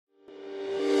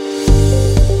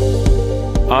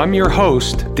I'm your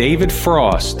host, David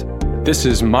Frost. This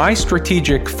is my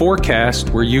strategic forecast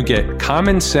where you get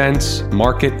common sense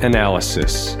market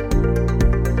analysis.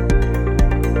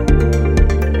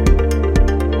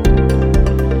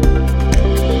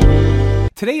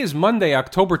 Today is Monday,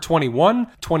 October 21,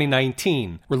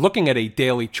 2019. We're looking at a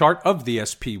daily chart of the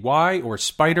SPY or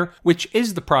SPDR, which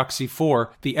is the proxy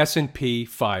for the S&P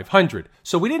 500.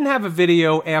 So we didn't have a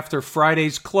video after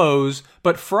Friday's close,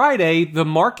 but Friday the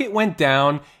market went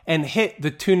down and hit the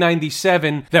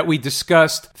 297 that we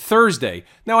discussed Thursday.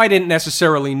 Now, I didn't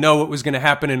necessarily know it was going to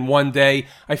happen in one day.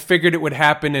 I figured it would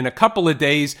happen in a couple of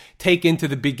days, take into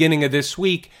the beginning of this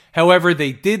week. However,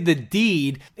 they did the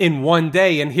deed in one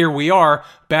day, and here we are,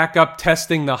 back up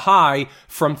testing the high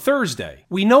from Thursday.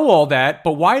 We know all that,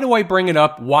 but why do I bring it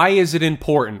up? Why is it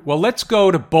important? Well, let's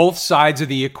go to both sides of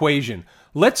the equation.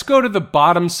 Let's go to the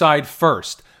bottom side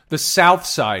first, the south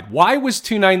side. Why was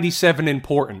 297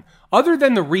 important? Other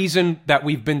than the reason that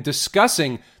we've been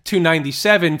discussing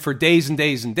 297 for days and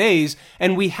days and days,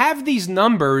 and we have these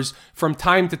numbers from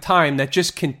time to time that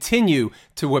just continue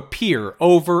to appear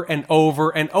over and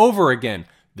over and over again.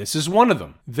 This is one of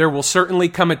them. There will certainly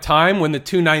come a time when the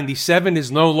 297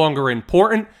 is no longer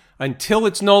important. Until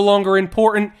it's no longer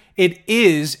important, it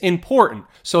is important.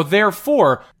 So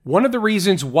therefore, one of the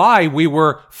reasons why we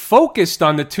were focused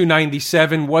on the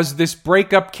 297 was this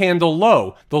breakup candle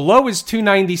low. The low is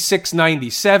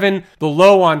 296.97. The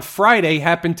low on Friday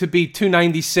happened to be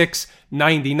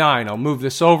 296.99. I'll move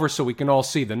this over so we can all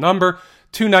see the number.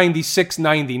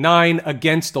 296.99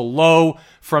 against the low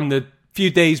from the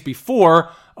few days before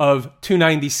of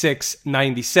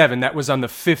 296.97. That was on the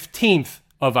 15th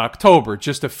of October,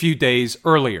 just a few days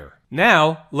earlier.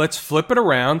 Now, let's flip it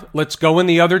around. Let's go in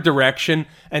the other direction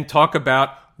and talk about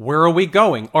where are we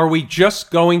going? Are we just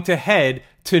going to head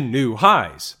to new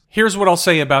highs? Here's what I'll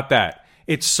say about that.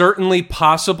 It's certainly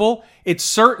possible. It's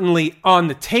certainly on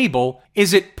the table.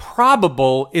 Is it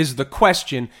probable is the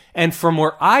question. And from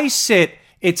where I sit,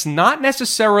 it's not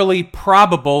necessarily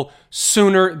probable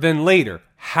sooner than later.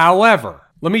 However,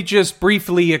 let me just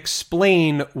briefly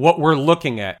explain what we're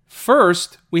looking at.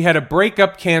 First, we had a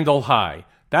breakup candle high.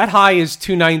 That high is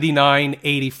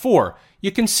 299.84.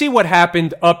 You can see what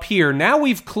happened up here. Now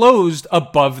we've closed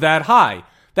above that high.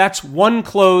 That's one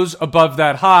close above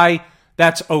that high.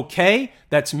 That's okay.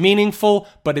 That's meaningful,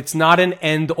 but it's not an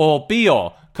end-all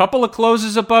be-all. Couple of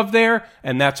closes above there,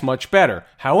 and that's much better.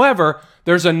 However,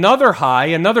 there's another high,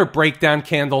 another breakdown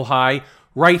candle high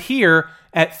right here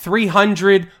at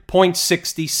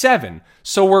 300.67.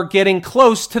 So we're getting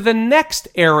close to the next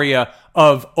area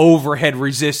of overhead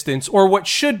resistance, or what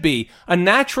should be a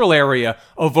natural area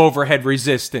of overhead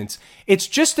resistance. It's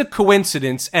just a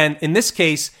coincidence, and in this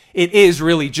case, it is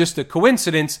really just a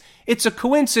coincidence. It's a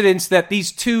coincidence that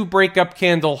these two breakup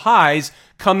candle highs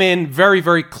come in very,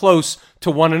 very close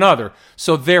to one another.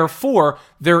 So therefore,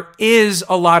 there is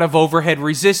a lot of overhead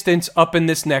resistance up in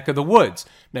this neck of the woods.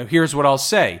 Now, here's what I'll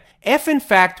say. If, in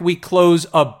fact, we close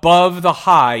above the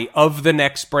high of the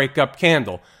next breakup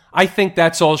candle, I think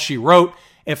that's all she wrote.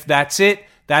 If that's it,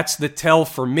 that's the tell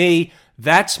for me.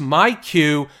 That's my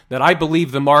cue that I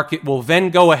believe the market will then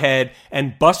go ahead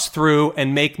and bust through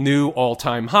and make new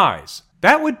all-time highs.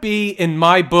 That would be, in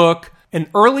my book, an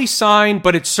early sign,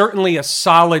 but it's certainly a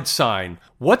solid sign.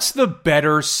 What's the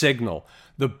better signal?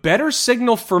 The better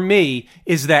signal for me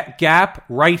is that gap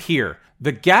right here.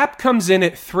 The gap comes in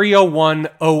at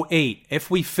 301.08.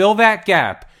 If we fill that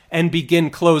gap and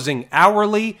begin closing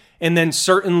hourly and then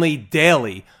certainly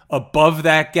daily above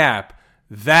that gap,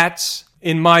 that's,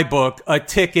 in my book, a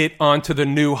ticket onto the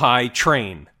new high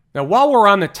train. Now, while we're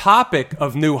on the topic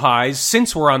of new highs,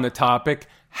 since we're on the topic,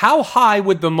 how high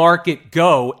would the market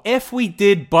go if we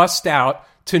did bust out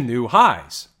to new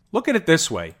highs? Look at it this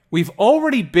way. We've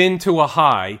already been to a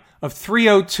high of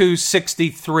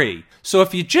 302.63. So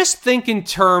if you just think in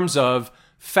terms of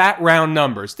fat round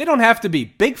numbers, they don't have to be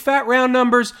big fat round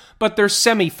numbers, but they're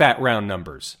semi-fat round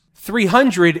numbers.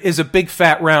 300 is a big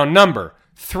fat round number.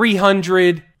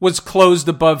 300 was closed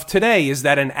above today. Is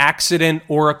that an accident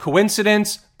or a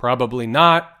coincidence? Probably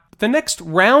not. The next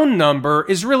round number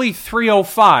is really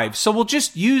 305, so we'll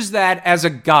just use that as a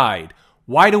guide.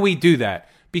 Why do we do that?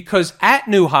 Because at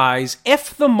new highs,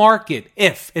 if the market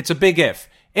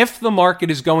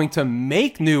is going to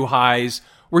make new highs,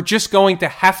 we're just going to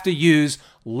have to use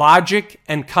logic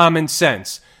and common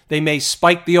sense. They may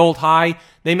spike the old high.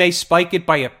 They may spike it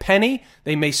by a penny.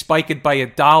 They may spike it by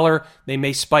 $1. They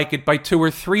may spike it by $2 or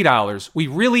 $3. We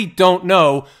really don't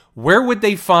know. Where would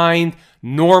they find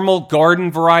normal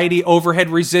garden variety overhead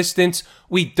resistance?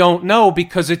 We don't know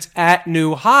because it's at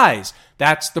new highs.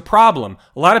 That's the problem.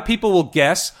 A lot of people will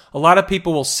guess. A lot of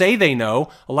people will say they know.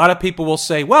 A lot of people will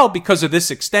say, well, because of this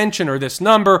extension or this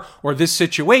number or this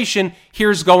situation,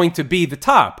 here's going to be the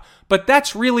top. But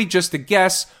that's really just a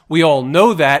guess. We all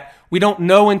know that. We don't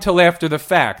know until after the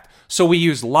fact. So we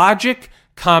use logic,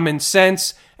 common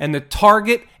sense, and the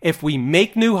target, if we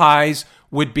make new highs,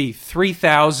 would be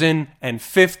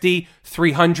 3,050,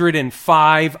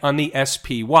 305 on the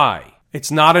SPY.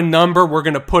 It's not a number we're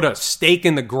going to put a stake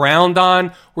in the ground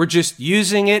on. We're just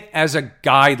using it as a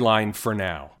guideline for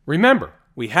now. Remember,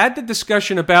 we had the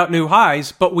discussion about new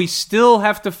highs, but we still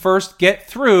have to first get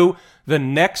through the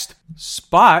next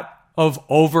spot of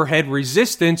overhead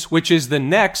resistance, which is the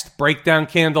next breakdown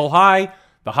candle high.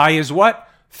 The high is what?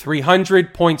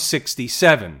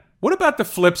 300.67. What about the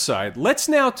flip side? Let's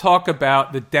now talk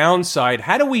about the downside.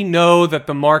 How do we know that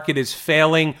the market is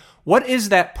failing? What is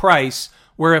that price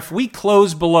where if we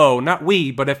close below, not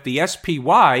we, but if the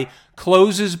SPY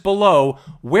closes below,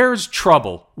 where's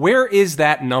trouble? Where is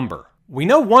that number? We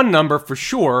know one number for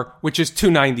sure, which is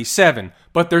 297,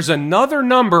 but there's another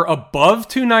number above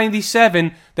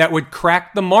 297 that would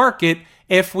crack the market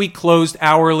if we closed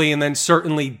hourly and then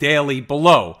certainly daily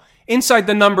below. Inside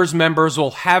the Numbers members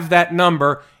will have that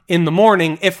number in the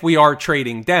morning if we are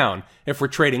trading down. If we're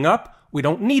trading up, we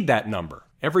don't need that number.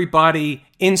 Everybody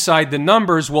inside the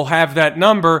Numbers will have that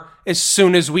number as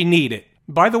soon as we need it.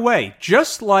 By the way,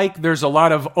 just like there's a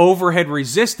lot of overhead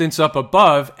resistance up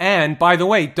above, and by the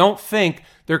way, don't think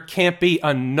there can't be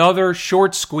another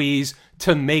short squeeze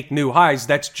to make new highs.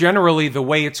 That's generally the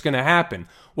way it's going to happen.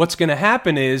 What's going to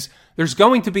happen is there's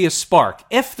going to be a spark.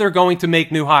 If they're going to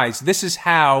make new highs, this is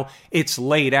how it's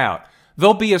laid out.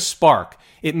 There'll be a spark.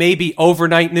 It may be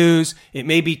overnight news. It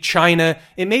may be China.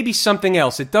 It may be something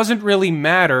else. It doesn't really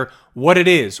matter what it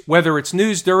is. Whether it's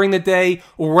news during the day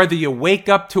or whether you wake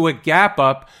up to a gap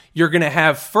up, you're going to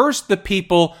have first the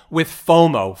people with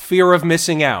FOMO, fear of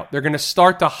missing out. They're going to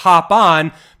start to hop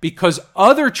on because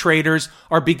other traders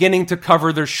are beginning to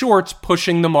cover their shorts,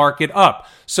 pushing the market up.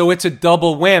 So it's a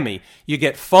double whammy. You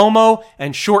get FOMO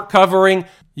and short covering.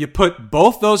 You put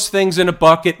both those things in a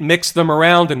bucket, mix them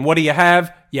around, and what do you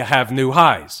have? You have new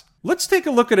highs. Let's take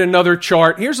a look at another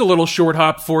chart. Here's a little short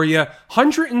hop for you.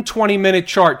 120-minute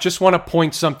chart. Just want to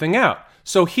point something out.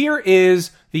 So here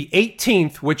is the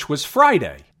 18th, which was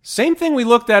Friday. Same thing we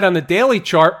looked at on the daily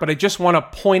chart, but I just want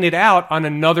to point it out on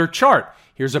another chart.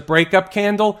 Here's a breakup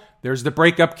candle. There's the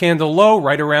breakup candle low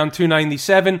right around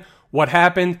 297. What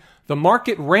happened? The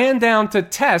market ran down to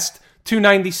test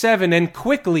 297 and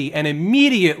quickly and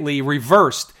immediately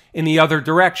reversed in the other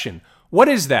direction. What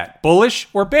is that? Bullish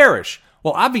or bearish?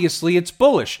 Well, obviously it's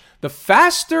bullish. The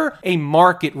faster a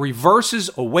market reverses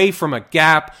away from a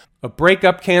gap, a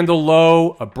breakup candle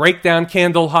low, a breakdown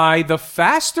candle high, the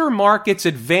faster markets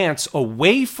advance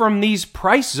away from these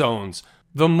price zones,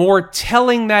 the more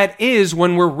telling that is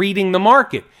when we're reading the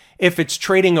market. If it's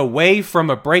trading away from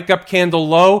a breakup candle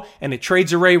low and it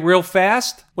trades away real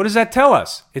fast, what does that tell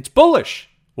us? It's bullish.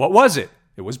 What was it?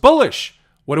 It was bullish.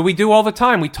 What do we do all the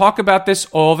time? We talk about this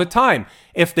all the time.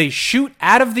 If they shoot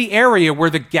out of the area where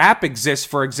the gap exists,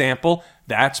 for example,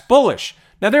 that's bullish.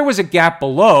 Now, there was a gap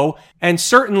below, and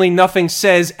certainly nothing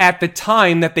says at the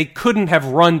time that they couldn't have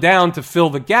run down to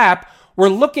fill the gap. We're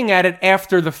looking at it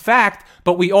after the fact,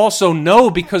 but we also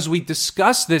know, because we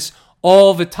discuss this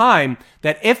all the time,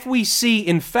 that if we see,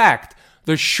 in fact,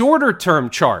 the shorter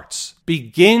term charts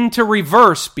begin to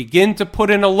reverse, begin to put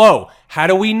in a low, how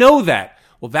do we know that?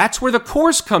 Well, that's where the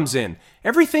course comes in.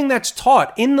 Everything that's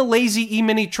taught in the Lazy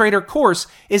E-mini Trader course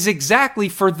is exactly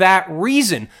for that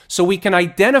reason. So we can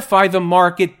identify the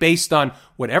market based on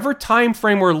whatever time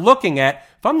frame we're looking at.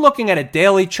 If I'm looking at a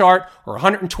daily chart or a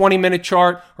 120-minute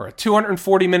chart or a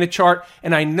 240-minute chart,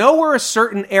 and I know where a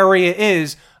certain area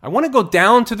is, I want to go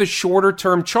down to the shorter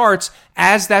term charts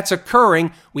as that's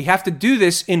occurring. We have to do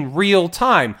this in real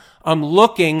time. I'm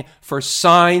looking for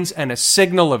signs and a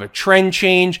signal of a trend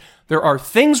change. There are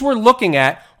things we're looking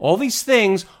at. All these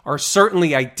things are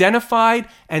certainly identified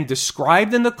and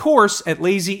described in the course at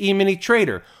Lazy E-mini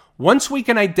Trader. Once we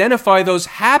can identify those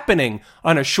happening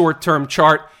on a short-term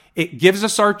chart, it gives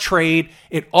us our trade.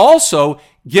 It also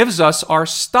gives us our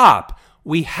stop.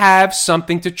 We have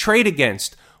something to trade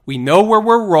against. We know where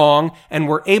we're wrong, and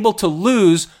we're able to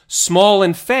lose small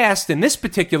and fast in this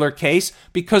particular case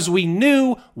because we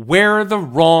knew where the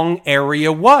wrong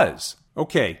area was.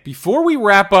 Okay, before we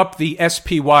wrap up the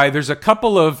SPY, there's a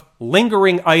couple of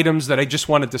lingering items that I just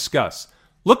want to discuss.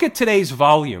 Look at today's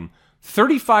volume.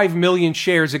 35 million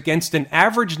shares against an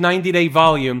average 90-day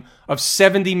volume of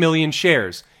 70 million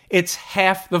shares. It's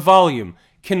half the volume.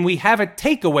 Can we have a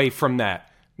takeaway from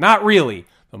that? Not really.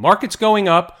 The market's going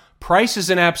up, price is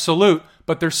an absolute,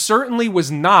 but there certainly was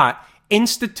not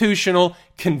institutional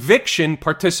conviction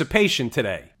participation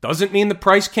today. Doesn't mean the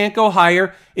price can't go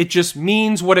higher. It just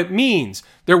means what it means.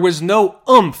 There was no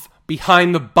oomph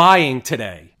behind the buying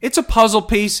today. It's a puzzle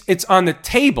piece. It's on the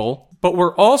table, but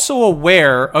we're also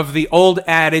aware of the old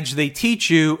adage they teach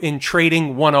you in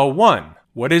Trading 101.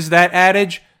 What is that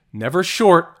adage? Never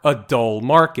short a dull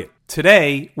market.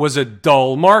 Today was a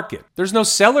dull market. There's no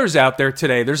sellers out there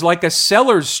today. There's like a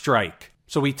seller's strike.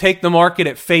 So we take the market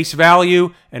at face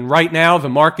value, and right now the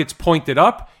market's pointed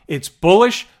up. It's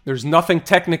bullish. There's nothing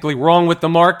technically wrong with the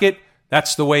market.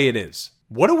 That's the way it is.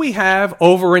 What do we have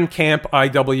over in Camp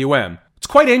IWM? It's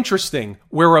quite interesting.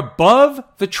 We're above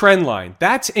the trend line.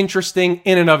 That's interesting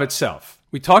in and of itself.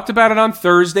 We talked about it on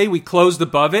Thursday. We closed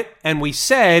above it, and we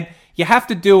said you have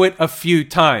to do it a few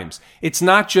times. It's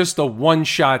not just a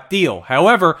one-shot deal.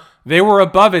 However, they were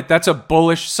above it. That's a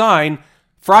bullish sign.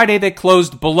 Friday, they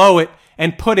closed below it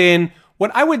and put in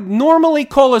what I would normally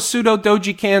call a pseudo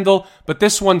doji candle, but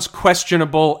this one's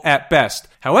questionable at best.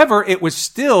 However, it was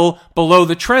still below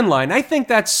the trend line. I think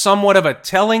that's somewhat of a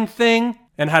telling thing.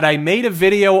 And had I made a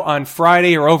video on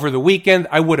Friday or over the weekend,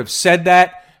 I would have said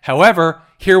that. However,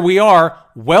 here we are,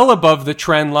 well above the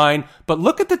trend line. But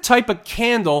look at the type of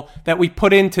candle that we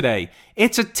put in today.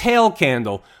 It's a tail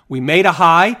candle. We made a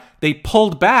high. They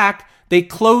pulled back. They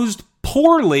closed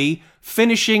poorly,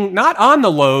 finishing not on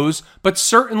the lows, but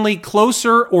certainly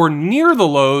closer or near the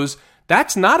lows.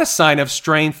 That's not a sign of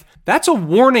strength. That's a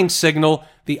warning signal.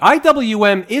 The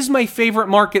IWM is my favorite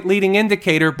market leading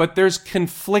indicator, but there's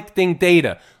conflicting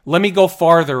data. Let me go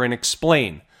farther and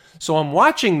explain. So I'm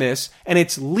watching this, and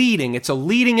it's leading. It's a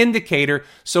leading indicator,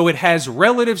 so it has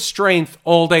relative strength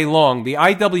all day long. The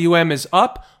IWM is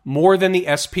up more than the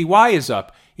SPY is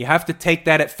up. You have to take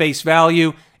that at face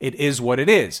value. It is what it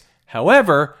is.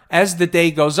 However, as the day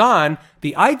goes on,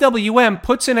 the IWM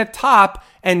puts in a top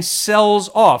and sells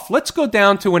off. Let's go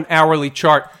down to an hourly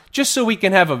chart just so we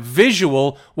can have a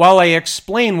visual while I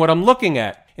explain what I'm looking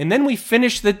at. And then we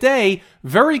finish the day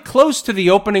very close to the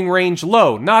opening range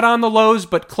low. Not on the lows,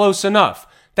 but close enough.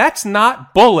 That's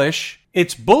not bullish.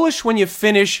 It's bullish when you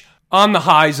finish on the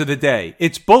highs of the day.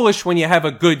 It's bullish when you have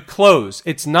a good close.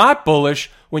 It's not bullish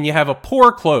when you have a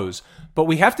poor close. But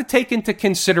we have to take into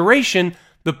consideration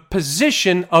the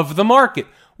position of the market.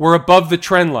 We're above the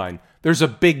trend line. There's a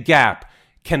big gap.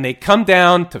 Can they come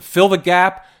down to fill the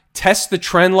gap, test the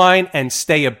trend line, and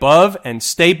stay above and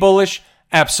stay bullish?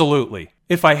 Absolutely.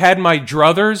 If I had my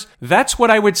druthers, that's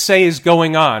what I would say is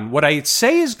going on. What I'd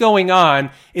say is going on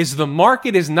is the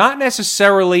market is not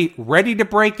necessarily ready to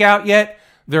break out yet.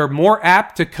 They're more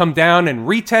apt to come down and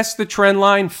retest the trend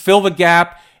line, fill the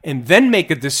gap, and then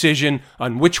make a decision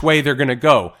on which way they're going to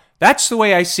go. That's the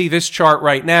way I see this chart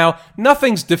right now.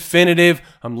 Nothing's definitive.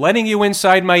 I'm letting you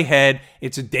inside my head.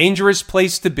 It's a dangerous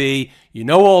place to be. You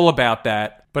know all about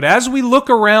that. But as we look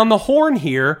around the horn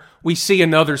here, we see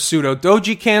another pseudo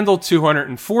doji candle,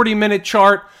 240-minute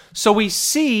chart. So we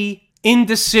see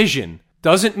indecision.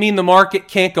 Doesn't mean the market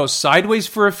can't go sideways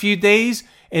for a few days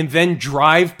and then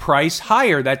drive price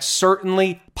higher. That's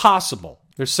certainly possible.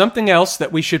 There's something else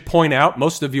that we should point out.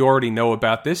 Most of you already know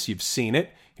about this. You've seen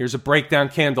it. Here's a breakdown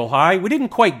candle high. We didn't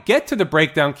quite get to the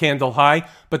breakdown candle high,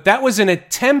 but that was an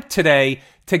attempt today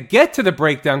to get to the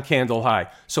breakdown candle high.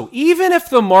 So even if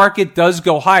the market does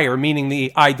go higher, meaning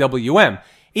the IWM,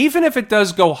 even if it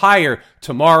does go higher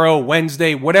tomorrow,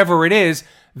 Wednesday, whatever it is,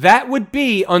 that would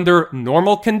be under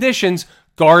normal conditions,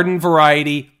 garden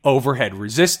variety overhead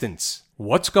resistance.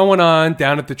 What's going on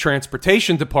down at the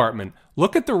transportation department?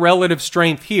 Look at the relative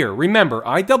strength here. Remember,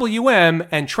 IWM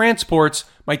and transports,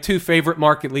 my two favorite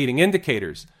market leading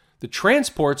indicators. The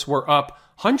transports were up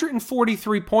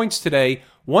 143 points today,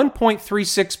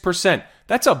 1.36%.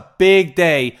 That's a big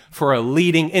day for a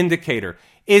leading indicator.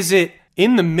 Is it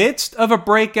in the midst of a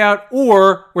breakout,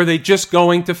 or were they just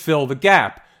going to fill the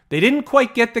gap? They didn't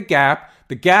quite get the gap.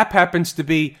 The gap happens to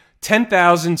be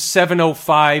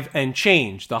 10,705 and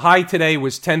change. The high today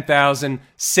was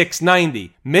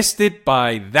 10,690. Missed it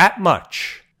by that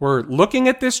much. We're looking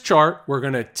at this chart. We're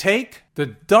going to take the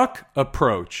duck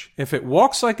approach. If it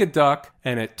walks like a duck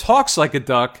and it talks like a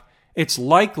duck, it's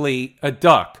likely a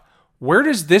duck. Where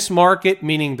does this market,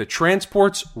 meaning the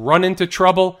transports, run into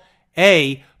trouble?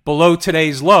 A, below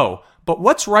today's low. But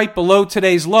what's right below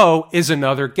today's low is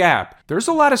another gap. There's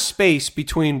a lot of space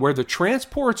between where the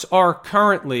transports are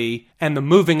currently and the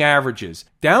moving averages.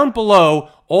 Down below,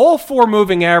 all four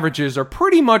moving averages are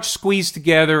pretty much squeezed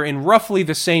together in roughly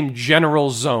the same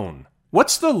general zone.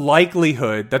 What's the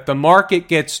likelihood that the market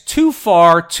gets too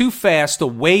far, too fast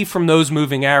away from those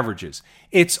moving averages?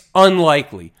 It's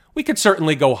unlikely. We could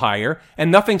certainly go higher,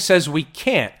 and nothing says we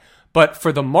can't. But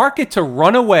for the market to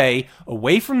run away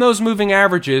from those moving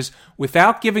averages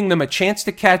without giving them a chance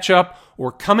to catch up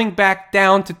or coming back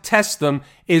down to test them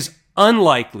is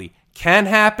unlikely. Can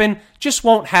happen, just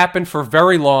won't happen for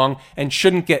very long and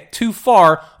shouldn't get too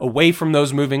far away from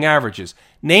those moving averages,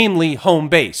 namely home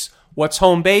base. What's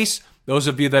home base? Those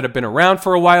of you that have been around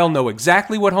for a while know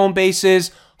exactly what home base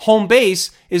is. Home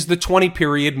base is the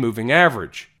 20-period moving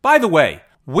average. By the way,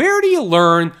 where do you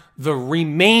learn the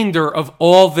remainder of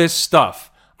all this stuff?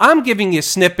 I'm giving you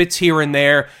snippets here and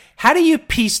there. How do you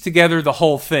piece together the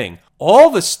whole thing?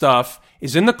 All the stuff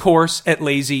is in the course at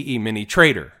Lazy E-mini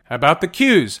Trader. How about the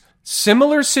Qs?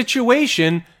 Similar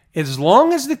situation. As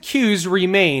long as the Qs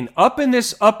remain up in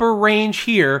this upper range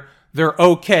here, they're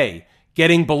okay.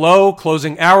 Getting below,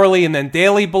 closing hourly and then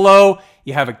daily below,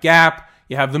 you have a gap.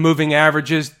 You have the moving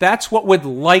averages. That's what would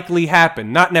likely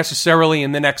happen, not necessarily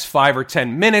in the next 5 or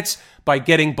 10 minutes by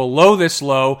getting below this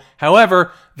low.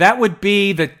 However, that would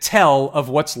be the tell of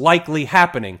what's likely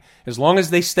happening. As long as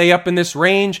they stay up in this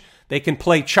range, they can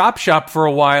play chop shop for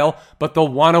a while, but they'll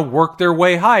want to work their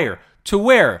way higher. To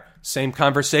where? Same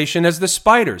conversation as the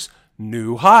spiders.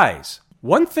 New highs.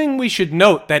 One thing we should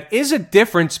note that is a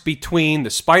difference between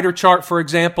the spider chart, for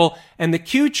example, and the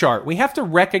Q chart. We have to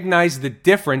recognize the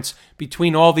difference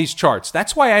between all these charts.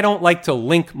 That's why I don't like to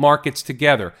link markets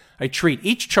together. I treat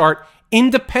each chart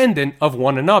independent of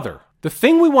one another. The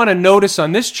thing we want to notice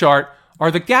on this chart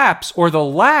are the gaps or the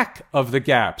lack of the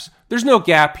gaps. There's no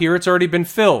gap here. It's already been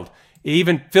filled. It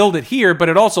even filled it here, but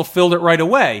it also filled it right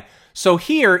away. So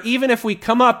here, even if we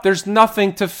come up, there's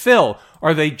nothing to fill.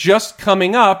 Are they just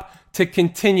coming up to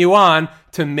continue on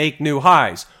to make new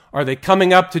highs? Are they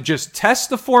coming up to just test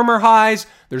the former highs?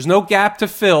 There's no gap to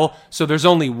fill, so there's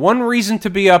only one reason to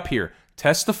be up here.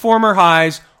 Test the former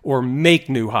highs or make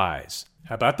new highs.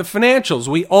 How about the financials?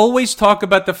 We always talk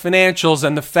about the financials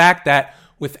and the fact that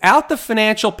without the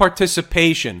financial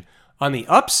participation on the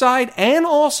upside and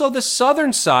also the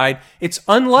southern side, it's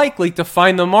unlikely to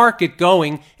find the market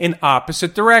going in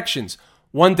opposite directions.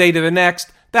 One day to the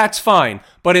next, that's fine.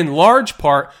 But in large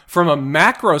part, from a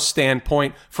macro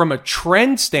standpoint, from a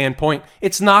trend standpoint,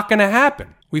 it's not going to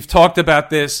happen. We've talked about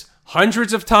this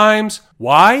hundreds of times.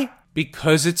 Why?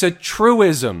 Because it's a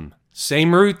truism.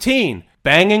 Same routine.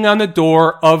 Banging on the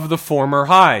door of the former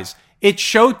highs. It's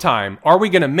showtime. Are we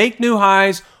going to make new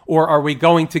highs or are we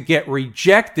going to get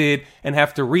rejected and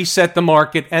have to reset the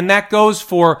market? And that goes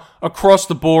for across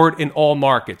the board in all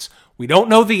markets. We don't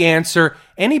know the answer.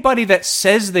 Anybody that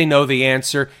says they know the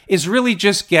answer is really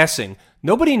just guessing.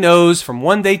 Nobody knows from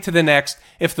one day to the next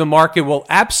if the market will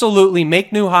absolutely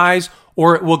make new highs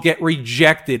or it will get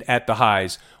rejected at the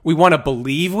highs. We want to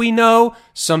believe we know.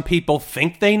 Some people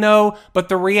think they know, but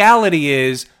the reality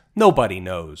is nobody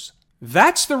knows.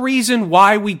 That's the reason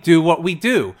why we do what we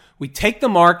do. We take the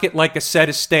market like a set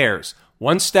of stairs,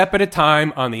 one step at a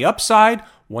time on the upside,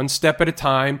 one step at a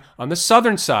time on the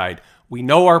southern side. We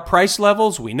know our price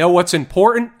levels, we know what's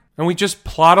important, and we just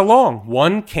plot along,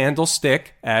 one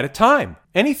candlestick at a time.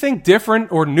 Anything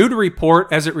different or new to report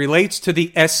as it relates to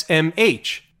the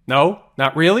SMH? No,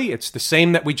 not really. It's the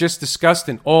same that we just discussed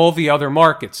in all the other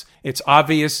markets. It's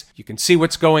obvious. You can see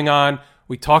what's going on.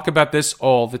 We talk about this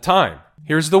all the time.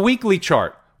 Here's the weekly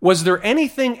chart. Was there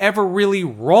anything ever really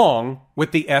wrong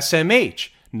with the SMH?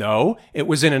 No, it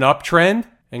was in an uptrend.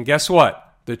 And guess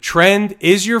what? The trend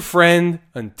is your friend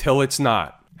until it's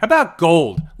not. How about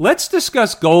gold? Let's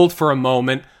discuss gold for a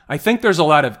moment. I think there's a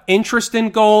lot of interest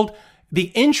in gold.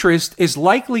 The interest is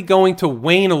likely going to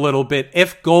wane a little bit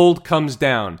if gold comes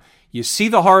down. You see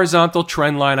the horizontal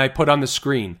trend line I put on the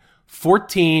screen.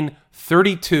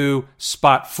 1432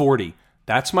 spot 40.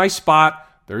 That's my spot.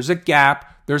 There's a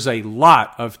gap. There's a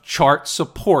lot of chart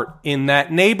support in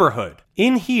that neighborhood.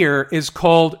 In here is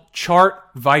called chart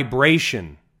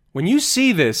vibration. When you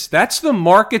see this, that's the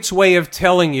market's way of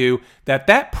telling you that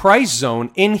that price zone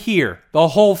in here, the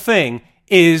whole thing,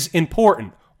 is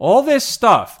important. All this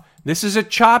stuff, this is a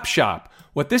chop shop.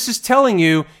 What this is telling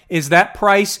you is that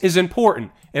price is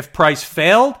important. If price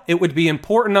failed, it would be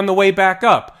important on the way back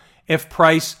up. If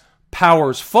price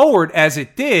powers forward as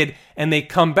it did and they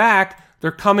come back,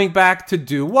 they're coming back to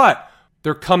do what?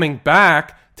 They're coming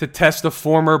back to test the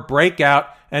former breakout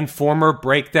and former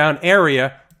breakdown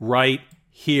area right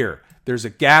here. There's a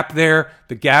gap there.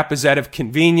 The gap is out of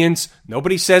convenience.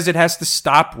 Nobody says it has to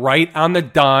stop right on the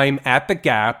dime at the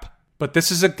gap, but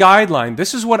this is a guideline.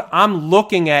 This is what I'm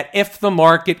looking at if the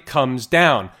market comes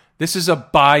down. This is a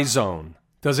buy zone.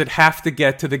 Does it have to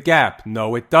get to the gap?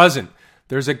 No, it doesn't.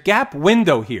 there's a gap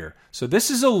window here. So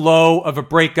this is a low of a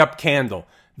breakup candle.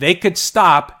 They could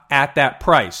stop at that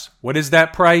price. What is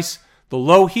that price? The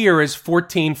low here is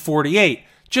 1448.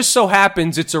 Just so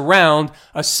happens it's around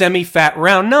a semi-fat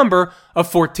round number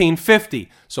of 1450.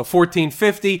 So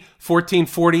 1450,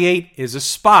 1448 is a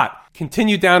spot.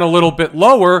 Continue down a little bit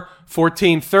lower,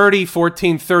 1430,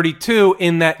 1432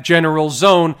 in that general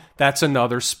zone, that's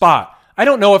another spot. I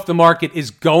don't know if the market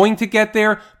is going to get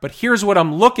there, but here's what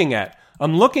I'm looking at.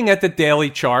 I'm looking at the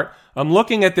daily chart. I'm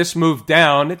looking at this move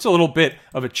down. It's a little bit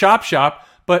of a chop shop,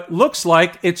 but looks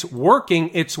like it's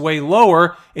working its way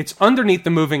lower. It's underneath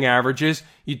the moving averages.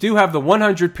 You do have the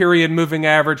 100 period moving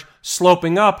average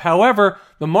sloping up. However,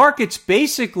 the market's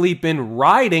basically been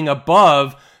riding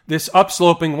above this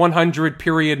upsloping 100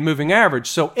 period moving average.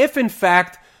 So if in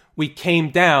fact we came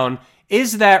down,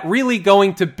 is that really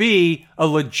going to be a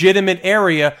legitimate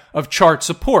area of chart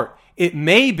support? It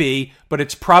may be, but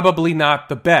it's probably not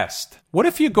the best. What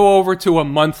if you go over to a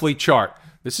monthly chart?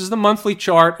 This is the monthly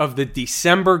chart of the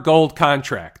December gold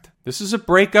contract. This is a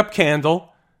breakup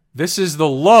candle. This is the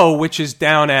low, which is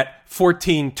down at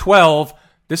 1412.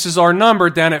 This is our number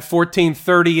down at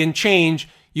 1430 and change.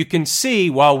 You can see,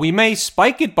 while we may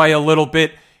spike it by a little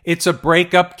bit, it's a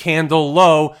breakup candle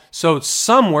low. So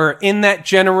somewhere in that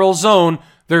general zone,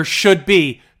 there should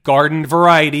be garden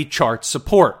variety chart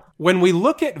support. When we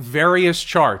look at various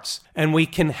charts and we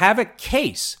can have a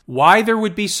case why there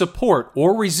would be support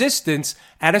or resistance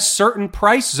at a certain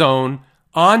price zone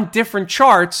on different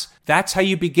charts, that's how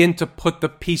you begin to put the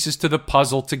pieces to the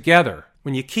puzzle together.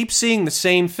 When you keep seeing the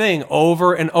same thing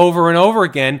over and over and over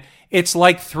again, it's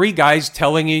like three guys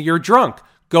telling you you're drunk.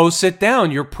 Go sit down.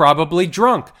 You're probably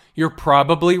drunk. You're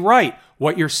probably right.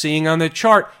 What you're seeing on the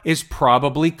chart is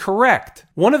probably correct.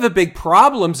 One of the big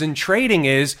problems in trading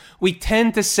is we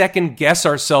tend to second guess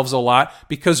ourselves a lot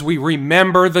because we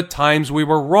remember the times we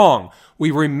were wrong.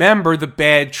 We remember the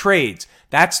bad trades.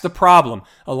 That's the problem.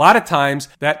 A lot of times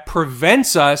that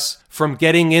prevents us from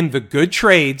getting in the good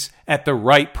trades at the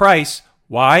right price.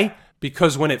 Why?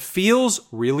 Because when it feels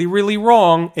really, really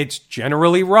wrong, it's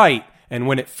generally right. And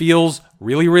when it feels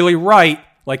really, really right,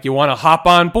 like you want to hop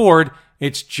on board,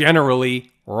 it's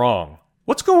generally wrong.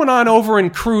 What's going on over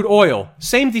in crude oil?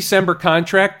 Same December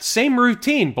contract, same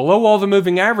routine, below all the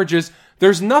moving averages.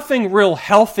 There's nothing real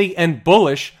healthy and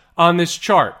bullish on this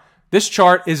chart. This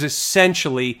chart is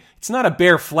essentially, it's not a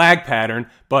bear flag pattern,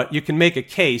 but you can make a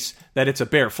case that it's a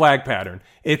bear flag pattern.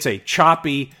 It's a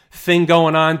choppy thing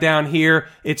going on down here.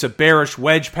 It's a bearish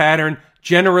wedge pattern.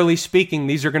 Generally speaking,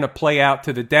 these are going to play out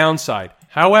to the downside.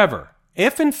 However,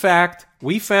 if in fact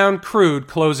we found crude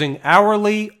closing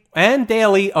hourly and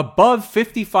daily above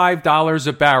 $55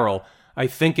 a barrel, I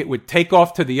think it would take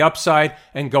off to the upside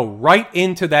and go right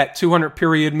into that 200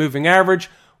 period moving average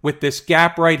with this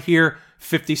gap right here,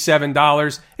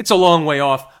 $57. It's a long way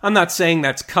off. I'm not saying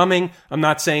that's coming. I'm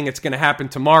not saying it's going to happen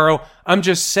tomorrow. I'm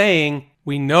just saying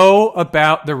we know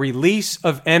about the release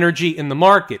of energy in the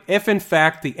market. If in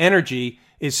fact the energy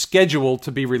is scheduled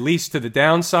to be released to the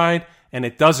downside and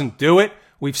it doesn't do it,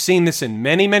 we've seen this in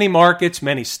many, many markets,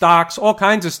 many stocks, all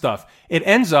kinds of stuff. It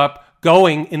ends up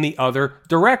going in the other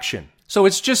direction. So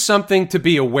it's just something to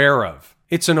be aware of.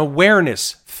 It's an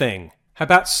awareness thing. How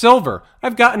about silver?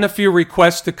 I've gotten a few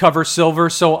requests to cover silver,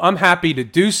 so I'm happy to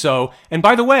do so. And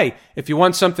by the way, if you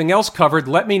want something else covered,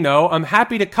 let me know. I'm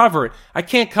happy to cover it. I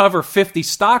can't cover 50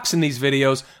 stocks in these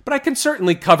videos, but I can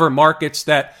certainly cover markets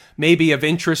that may be of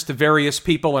interest to various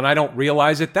people and I don't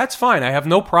realize it. That's fine. I have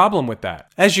no problem with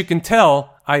that. As you can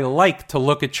tell, I like to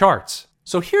look at charts.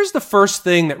 So here's the first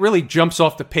thing that really jumps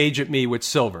off the page at me with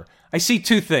silver. I see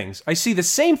two things. I see the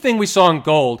same thing we saw in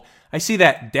gold. I see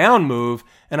that down move,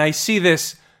 and I see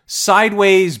this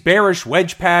sideways bearish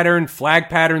wedge pattern, flag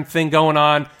pattern thing going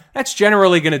on. That's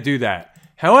generally going to do that.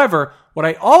 However, what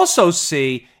I also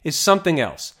see is something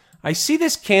else. I see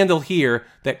this candle here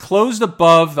that closed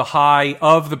above the high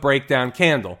of the breakdown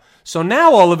candle. So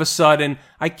now all of a sudden,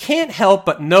 I can't help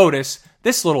but notice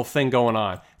this little thing going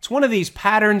on. It's one of these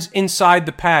patterns inside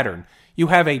the pattern. You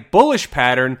have a bullish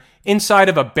pattern inside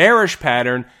of a bearish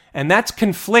pattern, and that's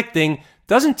conflicting.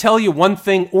 Doesn't tell you one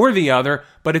thing or the other,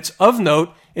 but it's of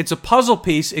note. It's a puzzle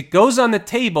piece. It goes on the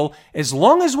table. As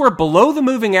long as we're below the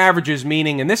moving averages,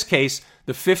 meaning in this case,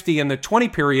 the 50 and the 20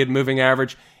 period moving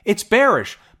average, it's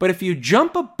bearish. But if you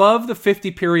jump above the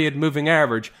 50 period moving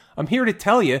average, I'm here to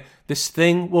tell you this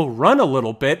thing will run a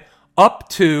little bit up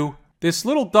to this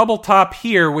little double top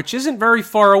here, which isn't very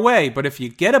far away. But if you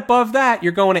get above that,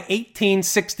 you're going to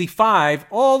 1865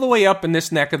 all the way up in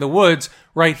this neck of the woods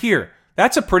right here.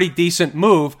 That's a pretty decent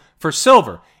move for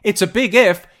silver. It's a big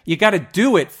if. You got to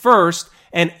do it first.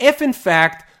 And if, in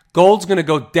fact, Gold's going to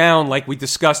go down like we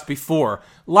discussed before.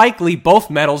 Likely both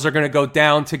metals are going to go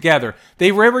down together. They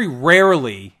very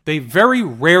rarely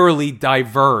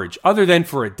diverge. Other than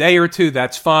for a day or two,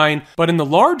 that's fine. But in the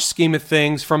large scheme of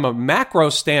things, from a macro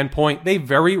standpoint, they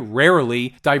very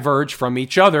rarely diverge from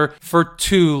each other for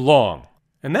too long.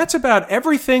 And that's about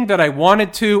everything that I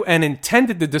wanted to and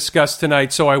intended to discuss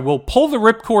tonight, so I will pull the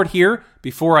ripcord here.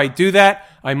 Before I do that,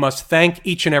 I must thank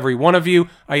each and every one of you.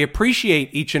 I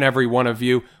appreciate each and every one of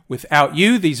you. Without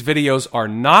you, these videos are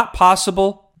not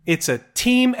possible. It's a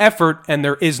team effort, and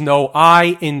there is no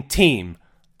I in team.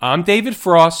 I'm David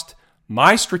Frost,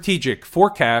 My Strategic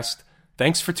Forecast.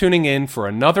 Thanks for tuning in for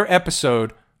another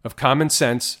episode of Common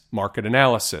Sense Market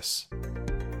Analysis.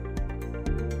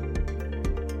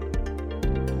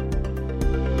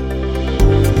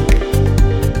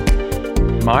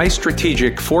 My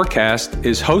Strategic Forecast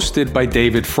is hosted by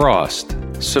David Frost.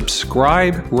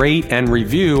 Subscribe, rate, and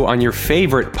review on your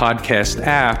favorite podcast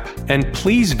app, and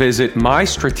please visit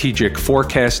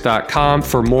mystrategicforecast.com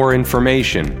for more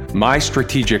information. My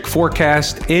Strategic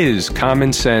Forecast is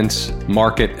common sense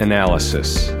market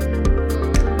analysis.